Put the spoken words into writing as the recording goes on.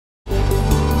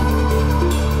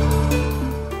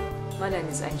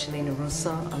name's Angelina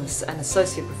Russo. I'm an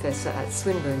Associate Professor at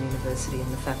Swinburne University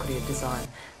in the Faculty of Design,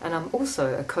 and I'm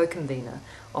also a co-convener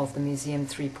of the Museum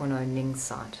 3.0 Ning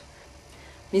site.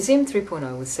 Museum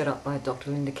 3.0 was set up by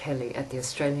Dr. Linda Kelly at the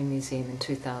Australian Museum in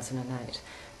 2008.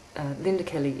 Linda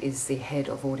Kelly is the head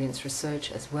of audience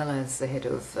research as well as the head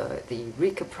of the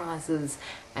Eureka Prizes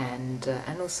and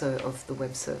also of the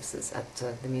web services at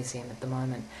the museum at the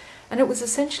moment. And it was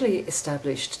essentially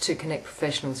established to connect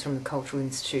professionals from the cultural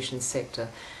institutions sector.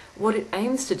 What it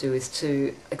aims to do is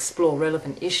to explore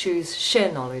relevant issues,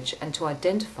 share knowledge and to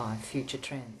identify future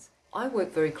trends. I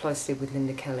work very closely with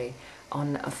Linda Kelly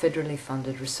on a federally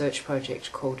funded research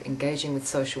project called Engaging with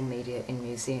Social Media in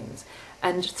Museums.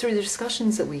 And through the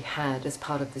discussions that we had as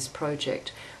part of this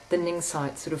project, the Ning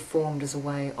site sort of formed as a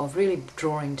way of really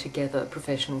drawing together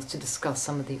professionals to discuss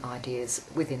some of the ideas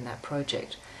within that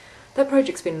project. That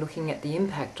project's been looking at the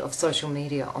impact of social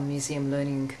media on museum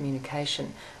learning and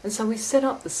communication, and so we set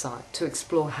up the site to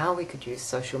explore how we could use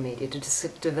social media to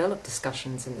develop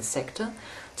discussions in the sector,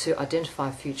 to identify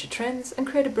future trends and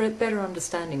create a better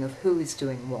understanding of who is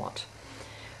doing what.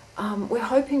 We're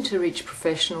hoping to reach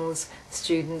professionals,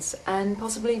 students and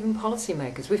possibly even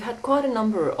policymakers. We've had quite a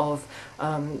number of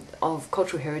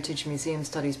cultural heritage museum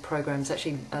studies programs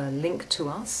actually linked to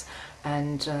us,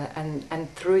 and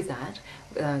through that,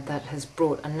 that has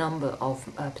brought a number of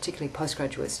particularly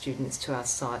postgraduate students to our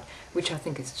site, which I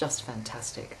think is just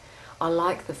fantastic. I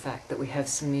like the fact that we have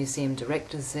some museum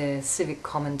directors there, civic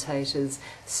commentators,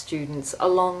 students,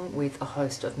 along with a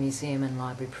host of museum and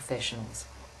library professionals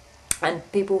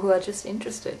and people who are just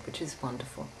interested, which is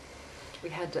wonderful. We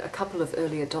had a couple of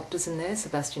early adopters in there.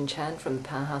 Sebastian Chan from the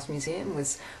Powerhouse Museum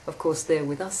was, of course, there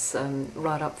with us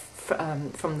right up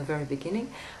from the very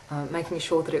beginning, making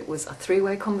sure that it was a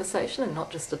three-way conversation and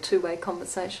not just a two-way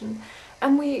conversation.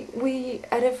 And we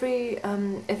at every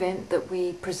event that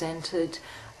we presented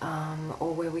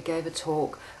or where we gave a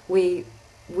talk, we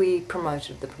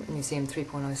promoted the Museum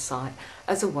 3.0 site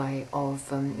as a way of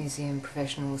museum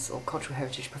professionals or cultural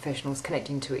heritage professionals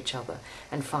connecting to each other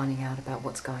and finding out about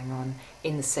what's going on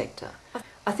in the sector.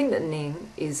 I think that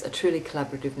Ning is a truly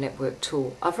collaborative network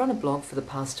tool. I've run a blog for the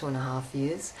past 2.5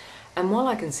 years, and while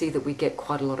I can see that we get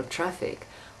quite a lot of traffic,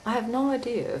 I have no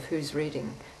idea of who's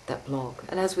reading that blog.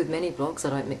 And as with many blogs, I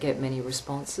don't get many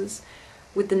responses.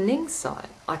 With the Ning site,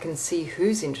 I can see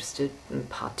who's interested in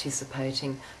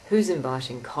participating, who's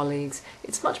inviting colleagues.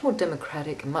 It's much more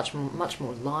democratic and much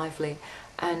more lively,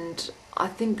 and I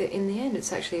think that in the end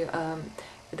it's actually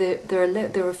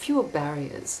there are fewer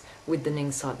barriers with the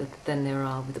Ning site than there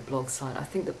are with the blog site. I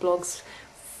think that blogs,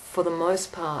 for the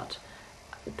most part,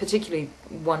 particularly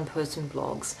one-person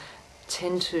blogs,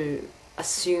 tend to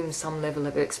assume some level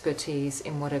of expertise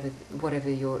in whatever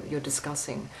you're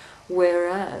discussing.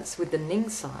 Whereas with the Ning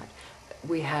site,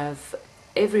 we have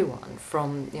everyone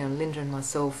from Linda and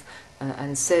myself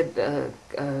and Seb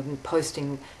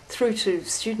posting through to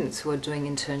students who are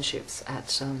doing internships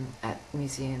at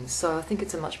museums. So I think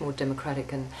it's a much more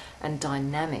democratic and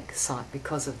dynamic site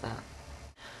because of that.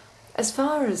 As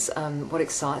far as what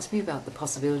excites me about the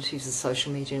possibilities of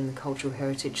social media in the cultural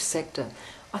heritage sector,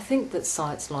 I think that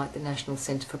sites like the National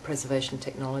Centre for Preservation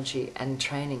Technology and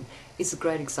Training is a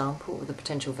great example of the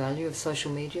potential value of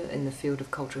social media in the field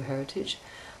of cultural heritage.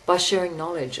 By sharing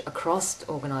knowledge across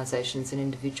organisations and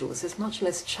individuals, there's much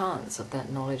less chance of that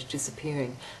knowledge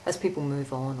disappearing as people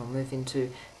move on or move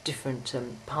into different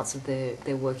parts of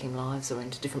their working lives or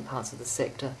into different parts of the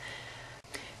sector.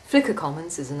 Flickr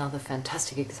Commons is another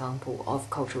fantastic example of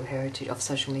cultural heritage, of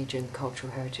social media in the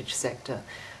cultural heritage sector.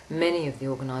 Many of the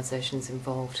organisations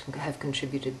involved have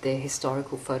contributed their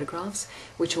historical photographs,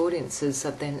 which audiences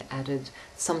have then added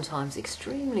sometimes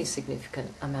extremely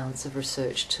significant amounts of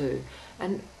research to,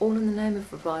 and all in the name of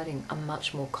providing a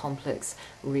much more complex,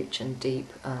 rich and deep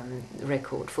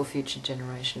record for future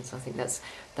generations. I think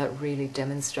that really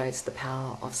demonstrates the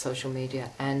power of social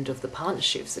media and of the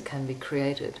partnerships that can be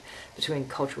created between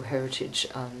cultural heritage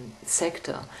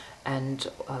sector and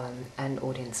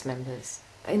audience members.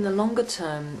 In the longer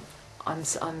term, I'm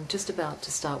just about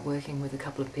to start working with a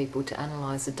couple of people to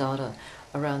analyse the data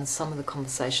around some of the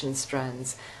conversation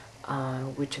strands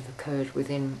which have occurred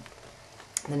within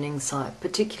the Ning site,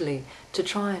 particularly to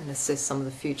try and assess some of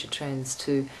the future trends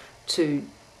to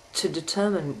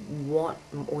determine what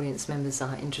audience members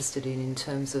are interested in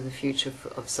terms of the future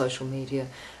of social media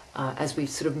as we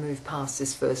sort of move past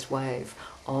this first wave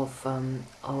of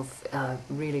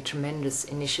really tremendous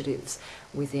initiatives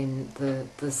within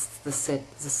the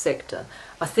sector.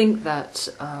 I think that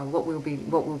what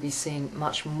we'll be seeing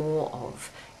much more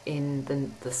of in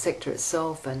the sector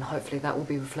itself, and hopefully that will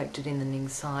be reflected in the Ning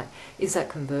site, is that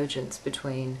convergence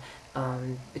between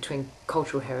between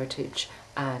cultural heritage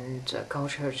and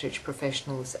cultural heritage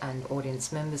professionals and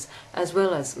audience members, as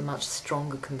well as much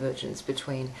stronger convergence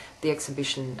between the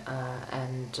exhibition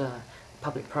and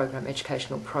public program,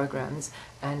 educational programs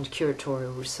and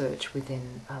curatorial research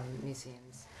within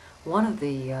museums. One of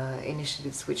the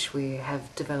initiatives which we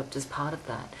have developed as part of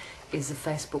that is a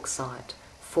Facebook site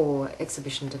for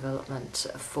exhibition development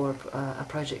for a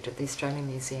project at the Australian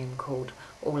Museum called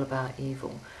All About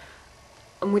Evil.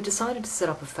 And we decided to set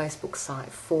up a Facebook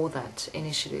site for that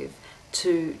initiative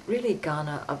to really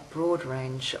garner a broad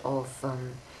range of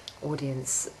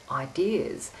audience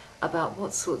ideas about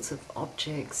what sorts of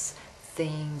objects,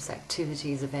 themes,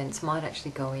 activities, events might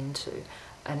actually go into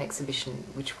an exhibition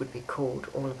which would be called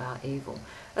All About Evil.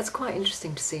 That's quite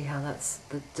interesting to see how that's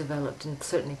developed, and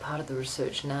certainly part of the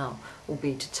research now will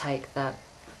be to take that.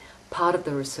 Part of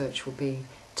the research will be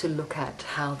to look at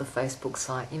how the Facebook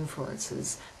site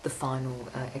influences the final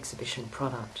exhibition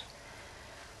product.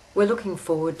 We're looking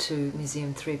forward to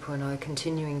Museum 3.0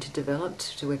 continuing to develop.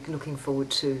 We're looking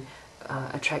forward to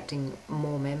attracting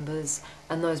more members,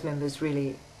 and those members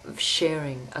really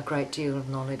sharing a great deal of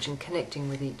knowledge and connecting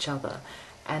with each other.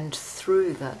 And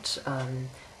through that,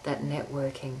 that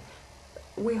networking,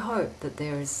 we hope that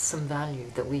there is some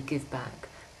value that we give back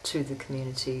to the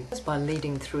community by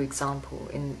leading through example,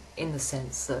 in the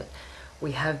sense that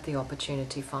we have the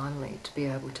opportunity finally to be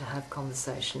able to have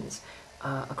conversations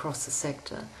across the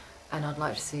sector, and I'd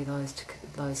like to see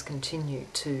those continue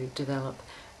to develop.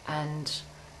 And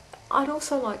I'd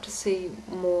also like to see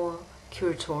more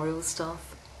curatorial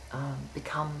stuff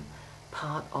become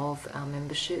part of our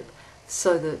membership,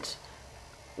 so that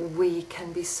we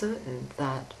can be certain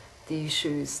that the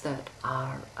issues that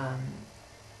are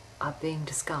being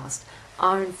discussed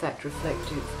are in fact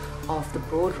reflective of the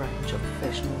broad range of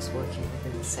professionals working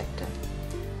within the sector.